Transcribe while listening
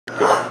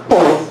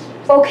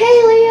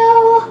Okay,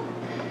 Leo.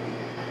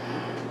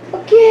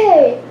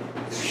 Okay.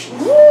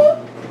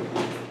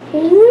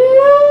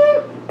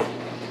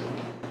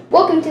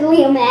 Welcome to the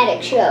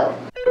Leo-matic Show.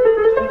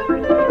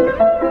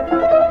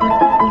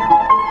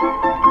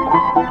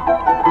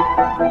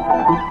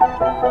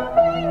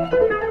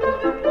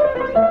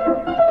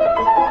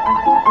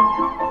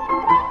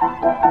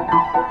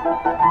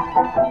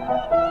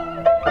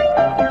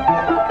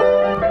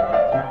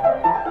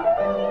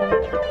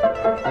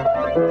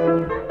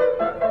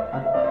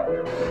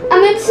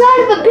 I'm inside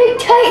of a big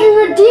Titan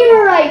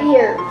Redeemer right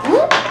here.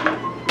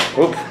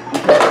 Oops.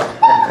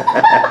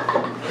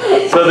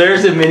 So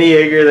there's a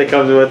mini-Jaeger that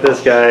comes with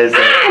this, guys.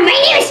 My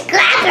name is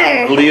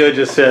Scrapper. Leo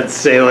just said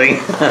sailing.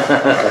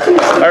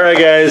 Alright,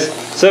 guys.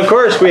 So, of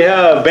course, we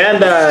have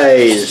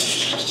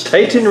Bandai's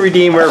Titan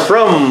Redeemer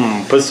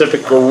from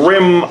Pacific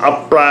Rim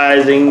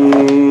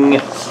Uprising.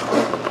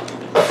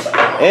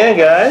 And,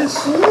 guys,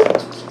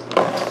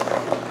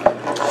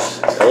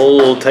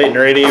 old Titan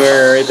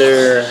Redeemer right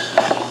there.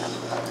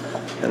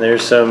 And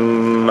there's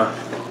some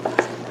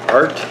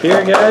art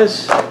here,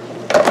 guys.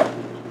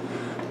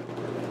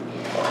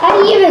 How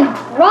do you even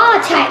draw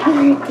a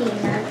Titan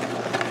Redeemer?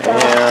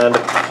 And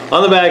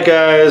on the back,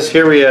 guys,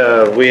 here we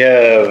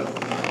have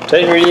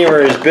Titan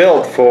Redeemer is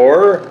built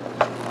for.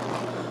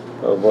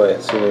 Oh boy,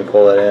 let's see if we can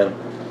pull that in.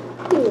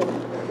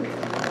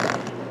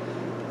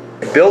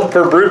 Built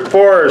for brute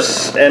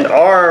force and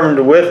armed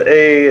with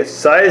a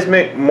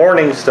seismic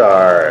morning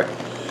star.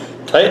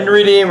 Titan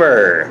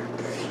Redeemer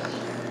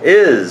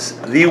is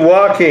the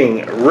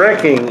walking,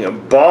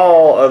 wrecking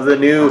ball of the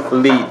new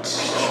fleet.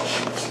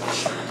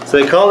 So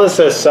they call this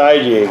a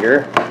side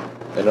Jaeger.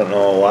 I don't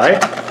know why.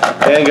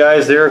 And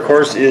guys, there of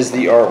course is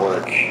the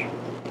artwork.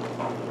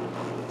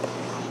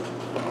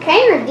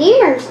 Titan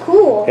Redeemer is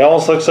cool. He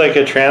almost looks like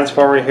a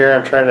Transformer here.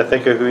 I'm trying to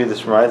think of who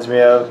this reminds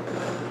me of.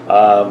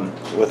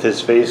 With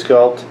his face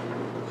sculpt.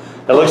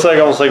 It looks like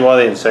almost like one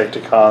of the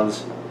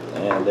Insecticons.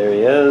 And there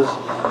he is.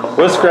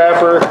 With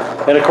Scrapper.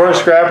 And of course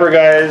Scrapper,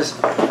 guys,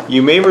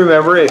 you may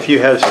remember if you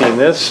have seen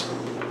this,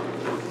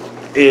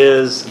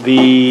 this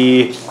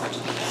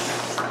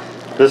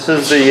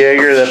is the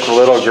Jaeger that the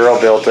little girl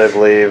built, I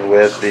believe,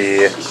 with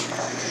the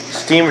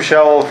steam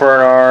shovel for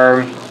an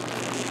arm.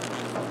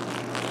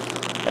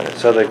 And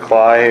its other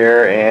claw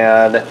here.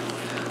 And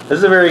this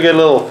is a very good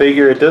little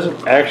figure. It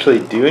doesn't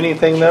actually do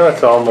anything though.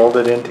 It's all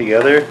molded in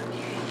together.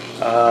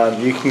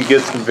 You can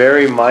get some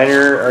very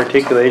minor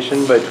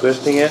articulation by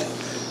twisting it.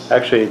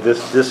 Actually,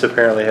 this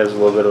apparently has a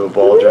little bit of a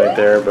ball joint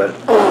there, but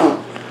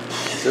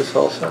is this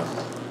also?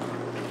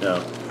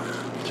 No,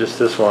 just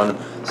this one.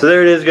 So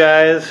there it is,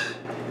 guys.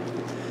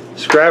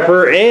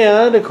 Scrapper,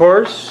 and of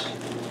course,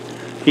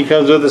 he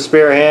comes with a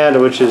spare hand,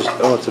 which is,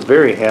 oh, it's a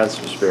very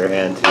handsome spare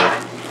hand too.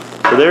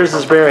 So there's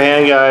the spare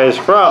hand, guys,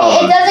 from...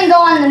 It doesn't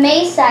go on the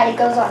mace side, it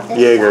goes on this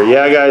Jaeger. side.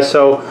 Yeah, guys,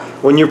 so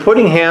when you're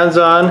putting hands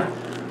on,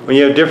 when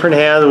you have different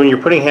hands, when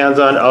you're putting hands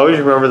on, always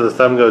remember the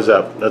thumb goes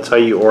up. That's how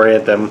you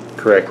orient them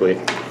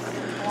correctly.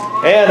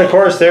 And of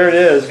course, there it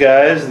is,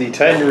 guys, the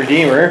Titan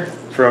Redeemer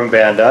from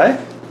Bandai,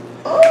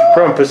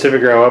 from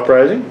Pacific Rim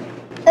Uprising.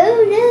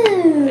 Oh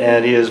no!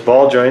 And he has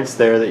ball joints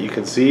there that you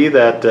can see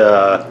that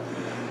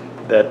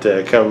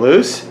come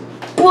loose.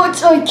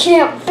 But I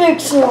can't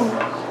fix them.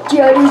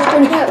 Daddy's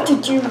gonna have to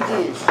do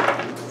this.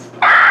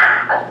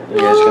 You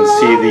guys can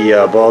see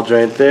the ball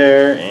joint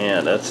there,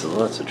 and that's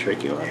a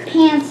tricky one.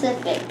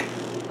 Pacific.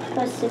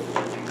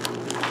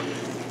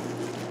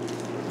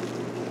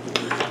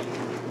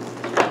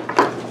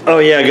 Oh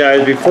yeah,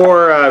 guys.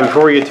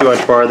 Before we get too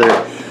much farther,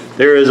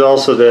 there is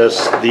also the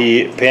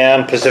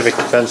Pan Pacific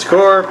Defense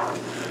Corps,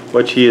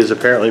 which he is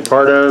apparently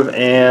part of,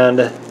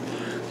 and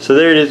so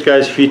there it is,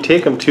 guys. If you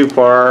take them too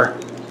far,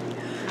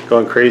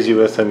 going crazy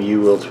with them,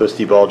 you will twist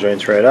the ball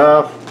joints right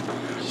off.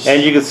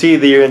 And you can see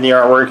there in the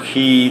artwork,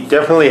 he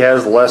definitely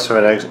has less of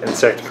an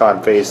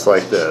Insecticon face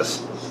like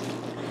this.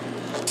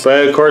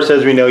 But of course,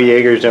 as we know,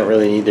 Jaegers don't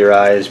really need their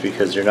eyes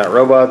because they're not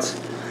robots.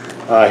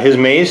 His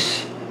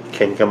mace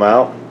can come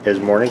out, his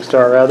Morning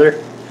Star rather.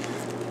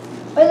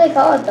 What do they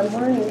call it? The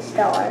Morning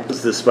Star.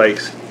 It's the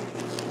spikes.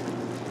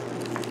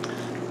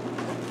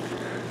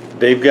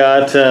 They've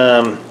got,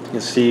 you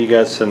can see you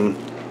got some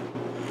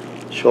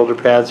shoulder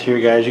pads here,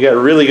 guys. You got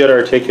really good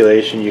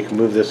articulation. You can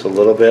move this a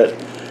little bit.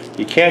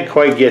 You can't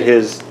quite get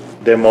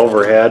them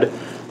overhead,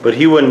 but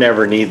he would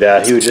never need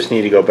that. He would just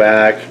need to go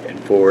back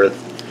and forth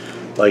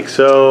like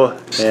so.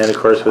 And of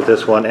course with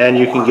this one, and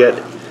you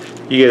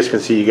guys can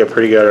see you get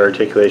pretty good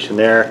articulation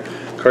there.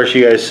 Of course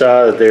you guys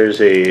saw that there's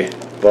a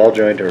ball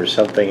joint or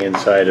something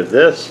inside of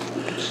this,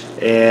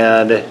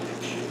 and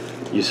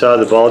you saw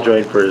the ball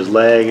joint for his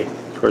leg.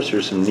 Of course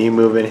there's some knee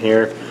movement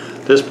here.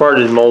 This part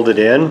is molded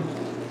in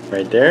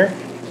right there,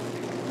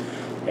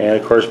 and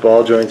of course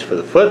ball joints for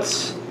the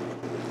foots.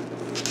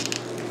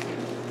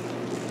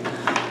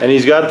 And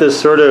he's got this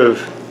sort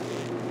of,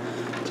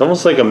 it's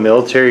almost like a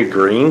military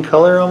green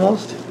color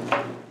almost.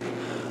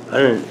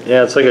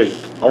 Yeah, it's like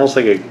almost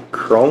like a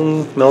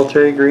chrome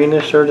military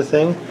greenish sort of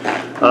thing.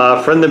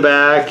 From the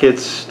back,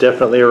 it's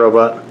definitely a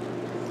robot.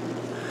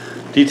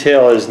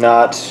 Detail is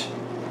not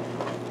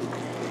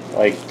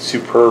like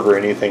superb or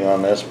anything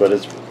on this, but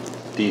it's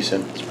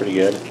decent. It's pretty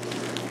good.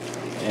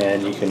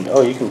 And you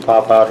can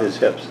pop out his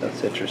hips.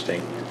 That's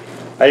interesting.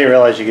 I didn't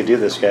realize you could do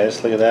this,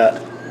 guys. Look at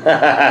that.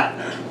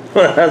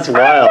 That's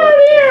wild.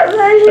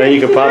 And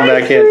you can pop them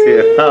back in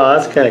too. Oh,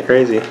 that's kind of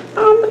crazy.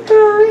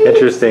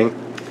 Interesting.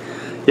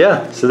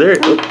 Yeah. So there.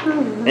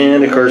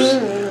 And of course,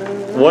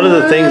 one of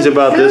the things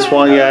about this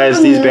one,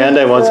 guys, these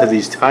Bandai ones have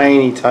these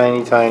tiny. You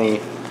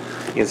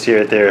can see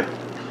right there,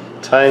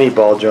 tiny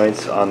ball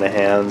joints on the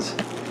hands,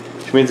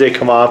 which means they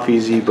come off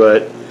easy,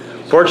 but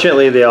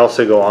fortunately they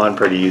also go on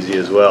pretty easy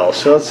as well.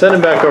 So let's send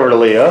it back over to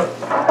Leo.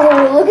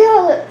 Oh, look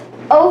at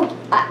all the...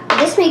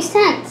 this makes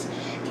sense.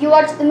 If you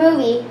watch the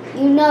movie,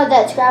 you know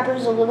that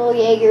Scrapper's a little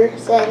Jaeger,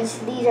 since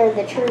these are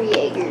the true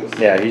Jaegers.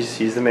 Yeah,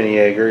 he's the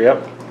mini-Jaeger,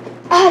 yep.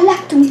 I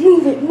like to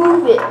move it.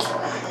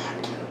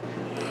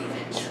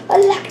 I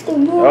like to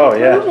move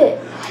it.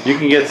 You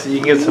can get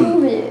some...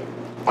 Move it.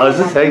 Oh, does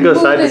his head go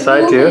side to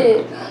side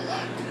too?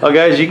 Oh,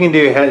 guys, you can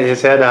do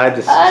his head side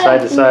to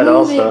side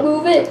also.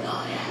 Move it.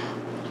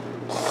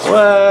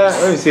 What?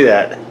 Let me see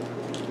that.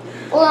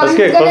 Well, Let's I'm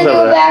get gonna close do up a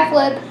of that.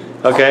 backflip.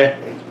 Okay.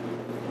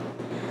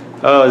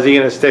 Oh, is he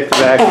gonna stick the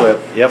backflip?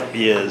 Yep,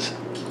 he is.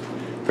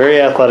 Very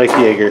athletic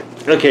Jaeger.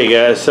 Okay,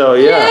 guys. So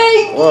yeah.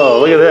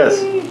 Whoa! Look at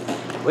this.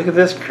 Look at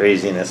this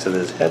craziness of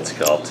his head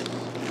sculpt.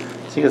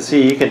 So you can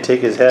see, you can take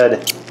his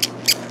head.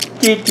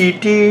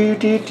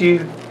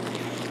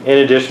 In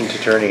addition to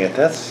turning it.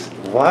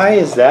 Why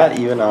is that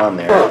even on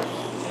there?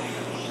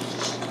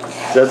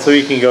 Is that so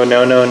he can go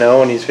no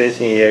when he's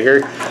facing a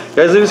Jaeger?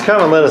 Guys, leave us a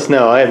comment and let us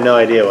know. I have no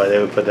idea why they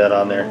would put that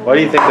on there. Why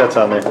do you think that's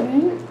on there?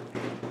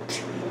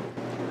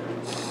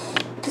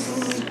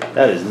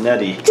 That is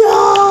nutty.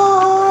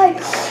 Die!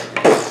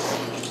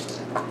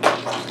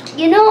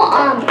 You know,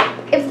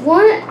 if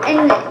one,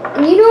 and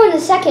you know in a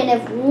second,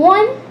 if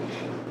one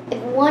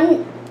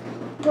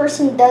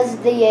person does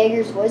the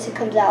Jaeger's voice, it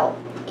comes out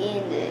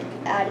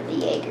out of the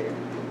Jaeger.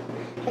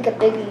 Like a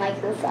big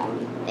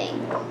microphone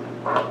thing.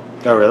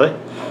 Oh, really?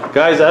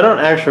 Guys, I don't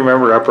actually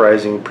remember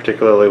Uprising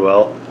particularly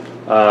well.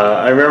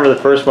 I remember the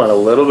first one a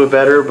little bit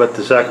better, but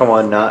the second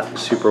one not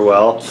super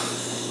well.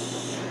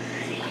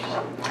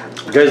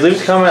 Guys, leave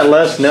a comment and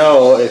let us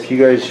know if you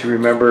guys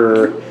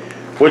remember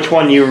which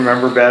one you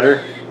remember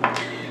better.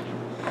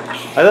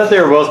 I thought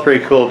they were both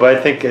pretty cool, but I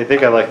think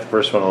I like the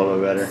first one a little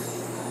bit better.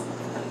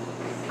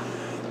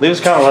 Leave us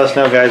a comment and let us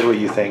know, guys, what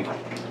you think.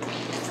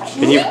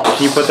 Can you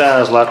put that on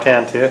his left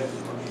hand too?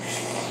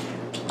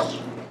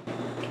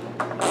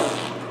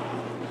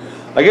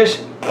 I guess.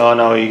 Oh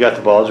no, you got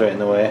the balls right in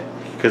the way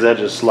because that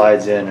just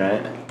slides in,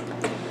 right?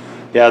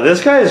 Yeah,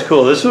 this guy is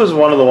cool. This was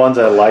one of the ones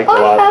I liked a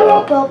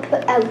lot, though.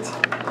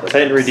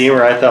 Titan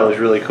Redeemer, I thought was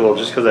really cool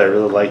just because I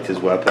really liked his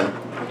weapon.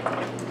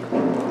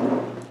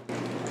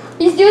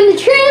 He's doing the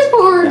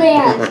Transformer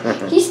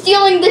dance. He's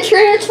stealing the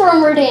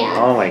Transformer dance.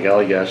 Oh my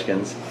golly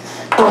goshkins!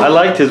 I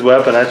liked his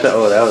weapon. I thought,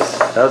 oh,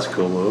 that was a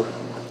cool move.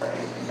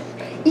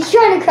 He's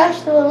trying to crush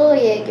the little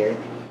Jaeger.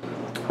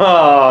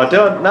 Oh,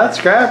 not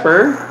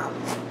Scrapper.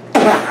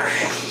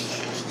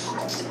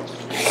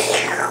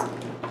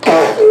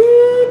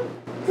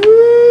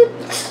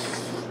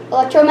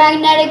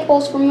 Electromagnetic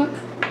pulse from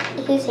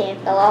his hand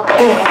fell off.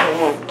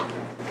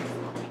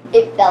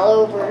 It fell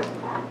over.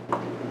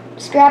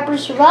 Scrapper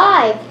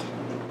survived.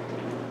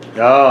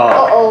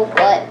 Oh.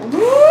 But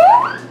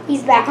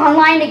he's back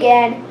online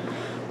again.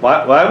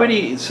 Why would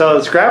he?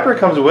 So Scrapper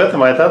comes with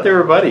him. I thought they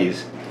were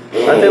buddies.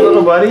 Aren't they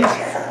little buddies?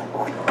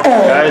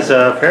 Guys,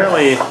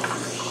 apparently,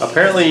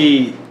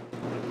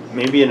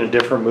 maybe in a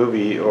different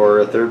movie or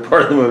a third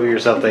part of the movie or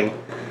something,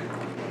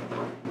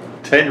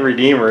 Titan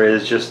Redeemer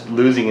is just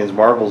losing his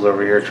marbles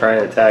over here trying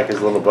to attack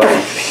his little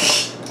buddy.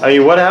 I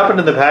mean, what happened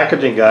to the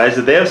packaging, guys?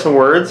 Did they have some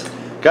words?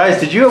 Guys,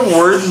 did you have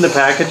words in the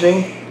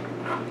packaging?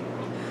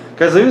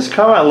 Guys, leave us a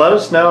comment and let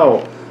us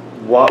know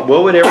what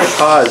would ever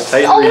cause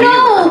Titan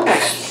Redeemer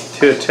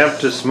to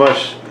attempt to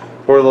smush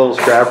poor little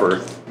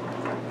Scrapper.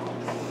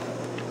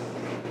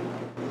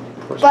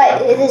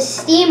 But the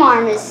steam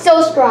arm is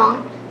so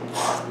strong.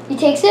 He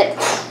takes it.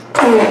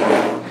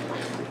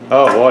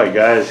 Oh boy,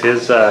 guys,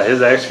 his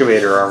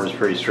excavator arm is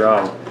pretty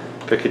strong.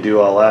 If it could do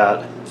all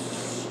that.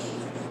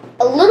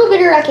 A little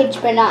bit of wreckage,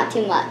 but not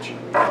too much.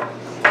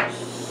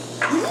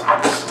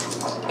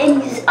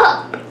 And he's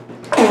up.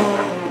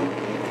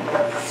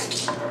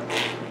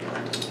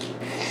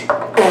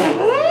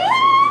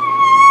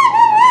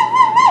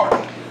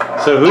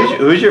 So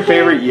who's your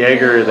favorite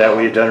Jaeger that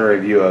we've done a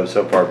review of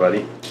so far,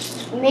 buddy?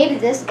 Maybe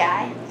this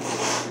guy.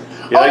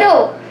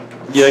 No!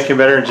 You like him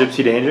better than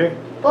Gypsy Danger?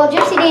 Well,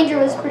 Gypsy Danger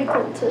was pretty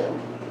cool too.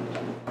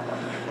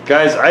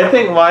 Guys, I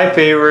think my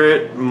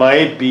favorite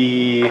might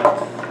be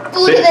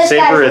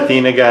Saber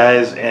Athena,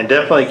 guys, and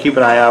definitely keep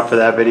an eye out for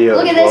that video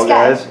as well,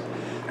 guys.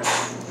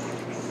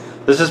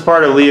 This is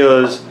part of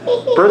Leo's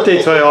birthday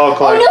toy haul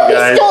collection,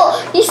 guys.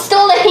 He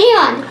stole the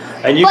hand.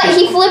 But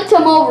he flipped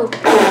him over.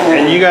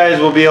 And you guys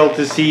will be able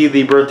to see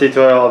the birthday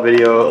toy haul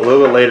video a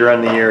little bit later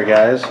in the year,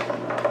 guys.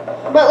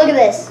 But look at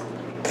this.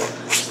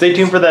 Stay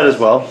tuned for that as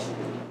well.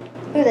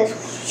 Look at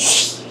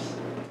this.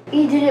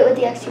 He did it with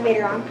the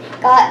excavator on.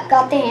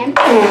 Got the hand.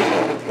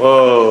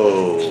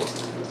 Whoa.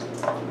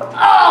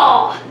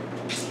 Oh!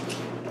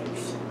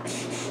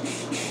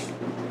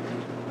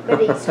 But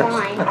he's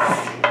fine.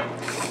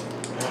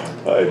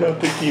 I don't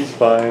think he's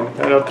fine.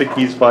 I don't think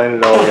he's fine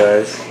at all,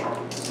 guys.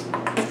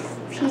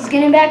 He's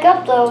getting back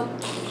up though.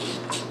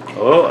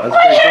 Oh, that's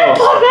pretty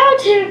Pop out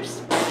cool.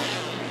 tips.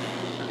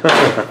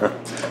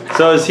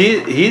 So is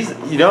he's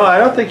you know, I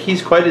don't think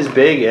he's quite as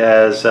big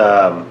as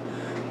the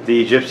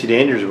Gypsy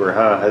Dangers were,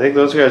 huh? I think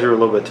those guys were a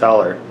little bit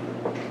taller.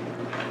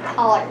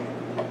 Taller.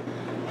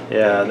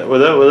 Yeah, were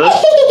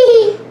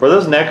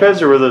those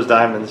NECAs or were those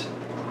diamonds? Do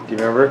you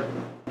remember?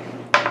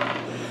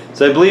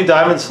 So I believe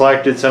Diamond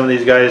selected some of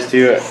these guys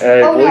too.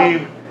 And I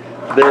believe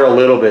they're a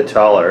little bit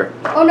taller.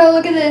 Oh no,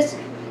 look at this.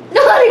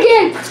 Not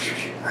again!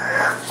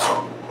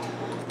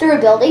 Through a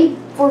building.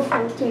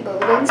 14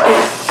 buildings.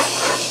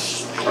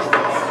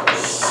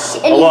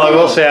 Although I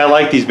will say I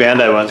like these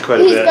Bandai ones quite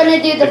a bit. He's gonna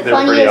do the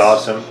they're pretty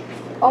awesome.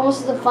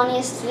 Almost the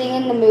funniest thing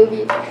in the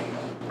movie.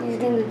 He's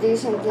gonna do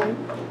something.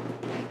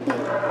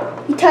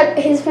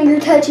 His finger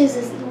touches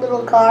this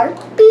little car.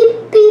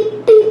 Beep,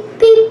 beep, beep,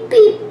 beep,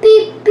 beep,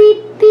 beep,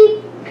 beep,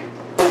 beep.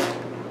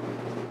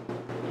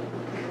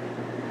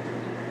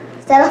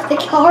 Set off the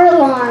car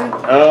alarm.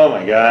 Oh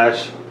my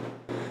gosh.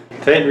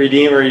 Titan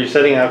Redeemer, you're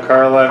setting out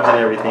car alarms and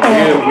everything.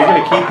 You're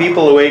going to keep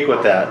people awake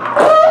with that.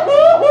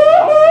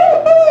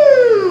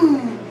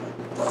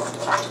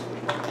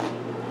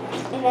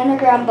 An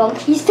underground bunk.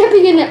 He's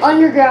stepping in an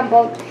underground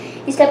bunk.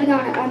 He's stepping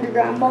on an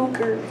underground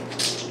bunker.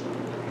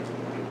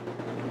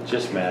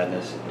 Just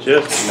madness.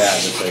 Just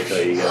madness, I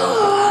tell you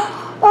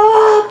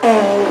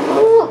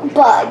guys.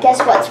 But guess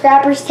what?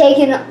 Scrapper's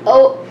taking...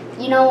 Oh,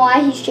 you know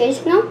why he's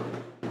chasing him?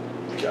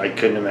 I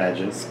couldn't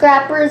imagine.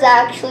 Scrapper is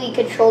actually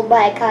controlled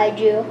by a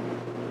kaiju.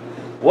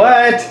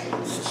 What?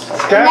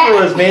 Scrapper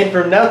was made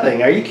from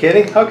nothing. Are you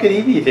kidding? How could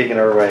he be taken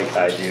over by a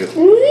kaiju?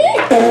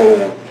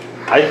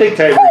 I think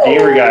Titan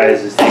Redeemer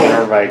guys is taken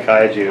over by a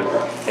kaiju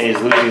and he's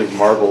losing his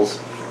marbles.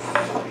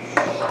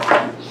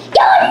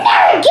 You'll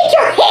never get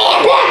your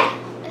hand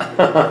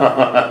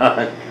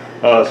back!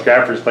 Oh,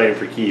 Scrapper's playing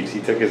for keeps. He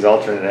took his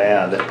alternate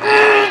hand.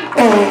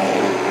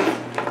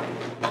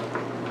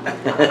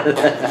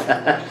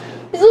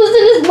 He's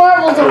losing his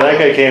marbles. So that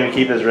guy can't even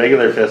keep his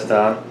regular fist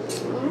on.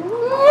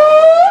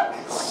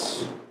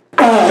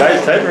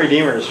 Guys, Titan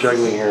Redeemer is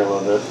struggling here a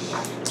little bit.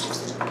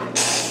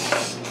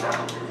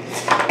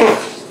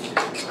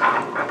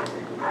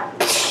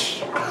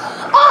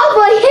 Oh,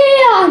 my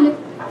hand!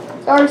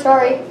 Sorry. Oh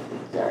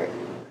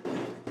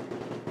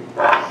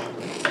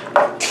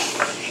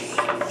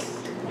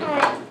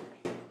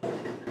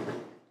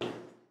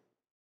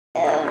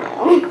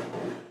no.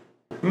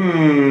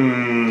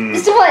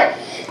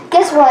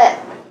 Guess what?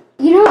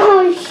 You know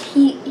how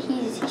she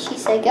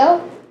said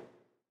go?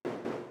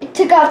 It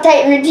took off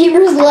Titan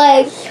Redeemer's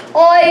leg.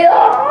 Oh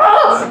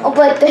yeah! Oh,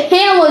 but the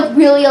hand was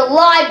really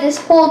alive this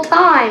whole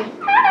time.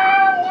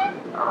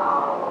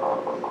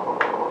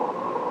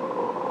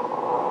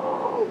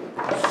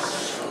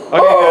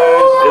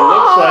 Okay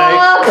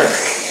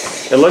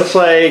guys, it looks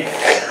like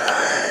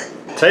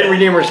Titan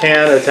Redeemer's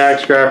hand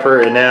attacked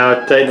Scrapper and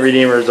now Titan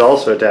Redeemer is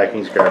also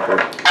attacking Scrapper.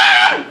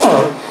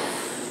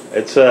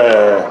 And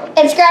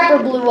Scrapper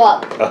blew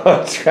up.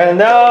 Oh, it's kind of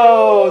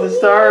the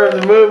star of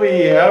the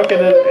movie. How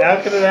can it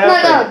happen?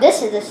 No,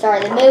 this is the star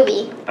of the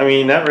movie. I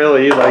mean, not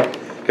really. Like,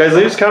 guys,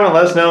 leave us a comment.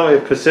 Let us know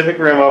if Pacific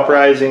Rim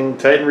Uprising,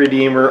 Titan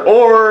Redeemer,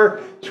 or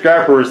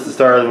Scrapper was the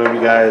star of the movie,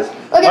 guys.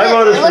 My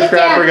vote is for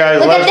Scrapper,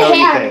 guys. Let us know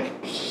what you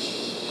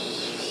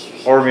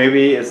think. Or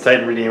maybe it's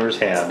Titan Redeemer's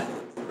hand.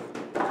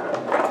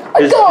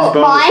 I got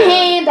my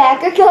hand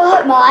back. I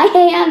got my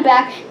hand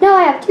back. Now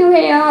I have two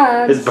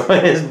hands.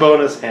 His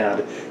bonus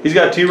hand. He's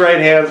got two right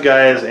hands,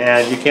 guys,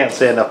 and you can't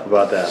say enough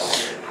about that.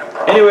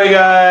 Anyway,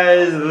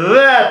 guys,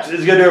 that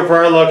is going to do it for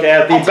our look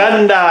at the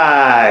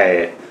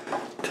Bandai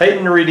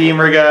Titan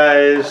Redeemer,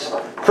 guys,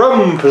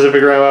 from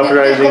Pacific Rim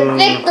Uprising. The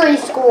victory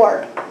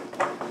score.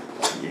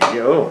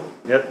 Yo.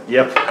 Yep.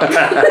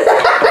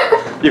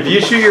 If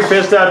you shoot your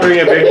fist out during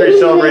a victory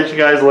celebration,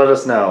 guys, let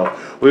us know.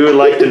 We would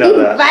like to know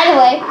that. By the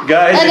way,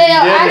 guys, if you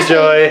did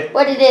enjoy,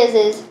 what it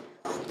is.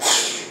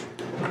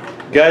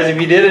 Guys,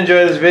 if you did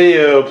enjoy this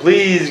video,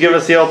 please give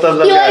us the old thumbs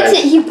up, He guys.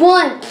 likes it. He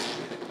won.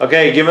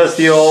 Okay, give us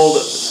the old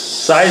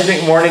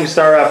seismic morning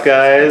star up,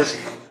 guys.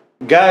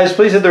 Guys,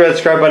 please hit the red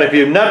subscribe button. If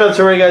you have not done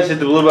so already, guys, hit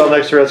the blue bell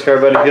next to the red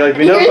subscribe button. If you'd like to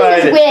be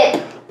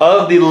notified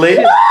of the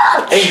latest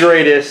and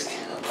greatest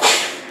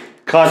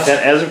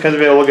content as it becomes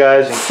available,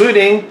 guys,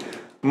 including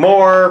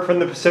more from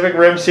the Pacific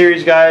Rim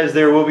series, guys.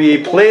 There will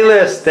be a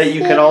playlist that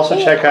you can also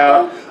check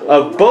out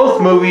of both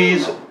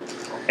movies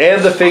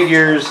and the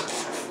figures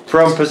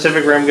from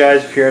Pacific Rim,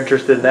 guys. If you're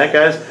interested in that,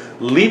 guys,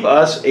 leave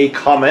us a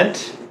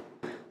comment.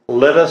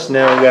 Let us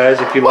know,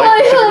 guys, if you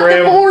like Pacific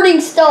Rim,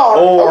 Morning Star.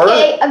 or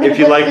if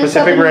you like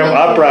Pacific Rim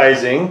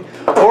Uprising,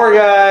 or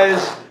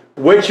guys,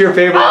 which your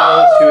favorite of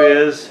those two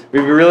is.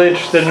 We'd be really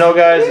interested to know,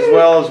 guys, as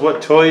well as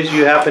what toys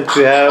you happen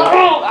to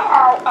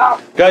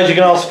have. Guys, you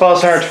can also follow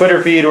us on our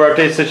Twitter feed where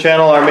updates to the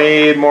channel are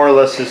made more or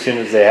less as soon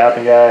as they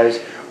happen, guys.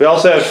 We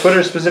also have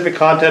Twitter-specific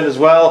content as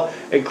well,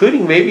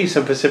 including maybe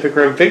some Pacific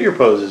Rim figure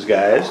poses,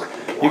 guys.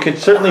 You can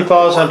certainly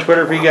follow us on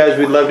Twitter for you guys.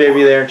 We'd love to have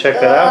you there and check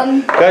that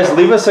out. Guys,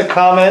 leave us a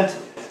comment.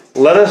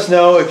 Let us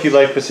know if you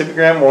like Pacific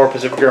Rim or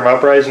Pacific Rim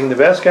Uprising the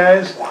best,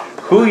 guys.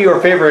 Who your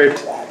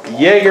favorite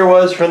Jaeger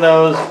was from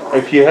those.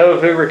 If you have a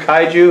favorite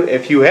kaiju,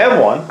 if you have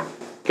one,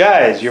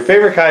 guys, your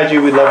favorite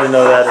kaiju, we'd love to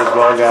know that as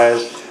well,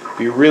 guys.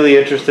 Be really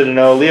interested to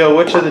know. Leo,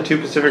 which of the two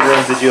Pacific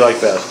Rims did you like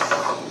best?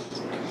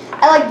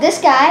 I like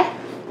this guy.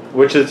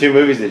 Which of the two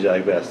movies did you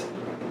like best?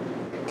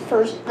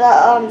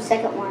 The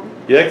second one.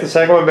 You like the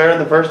second one better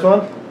than the first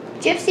one?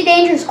 Gypsy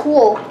Danger's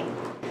cool.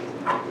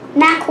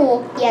 Not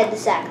cool. He had the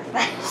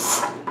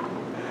sacrifice.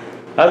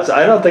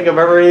 I don't think I've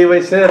ever heard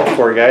anybody say that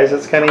before, guys.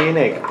 That's kind of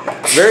unique.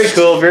 Very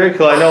cool, very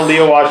cool. I know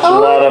Leo watched a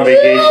lot on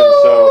vacation,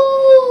 so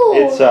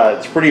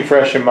it's pretty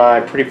fresh in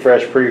mind. Pretty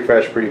fresh,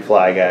 pretty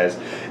fly, guys.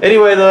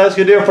 Anyway, though, that's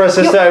going to do it for us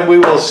this time. We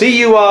will see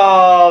you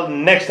all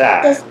next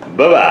time.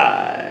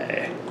 Bye-bye.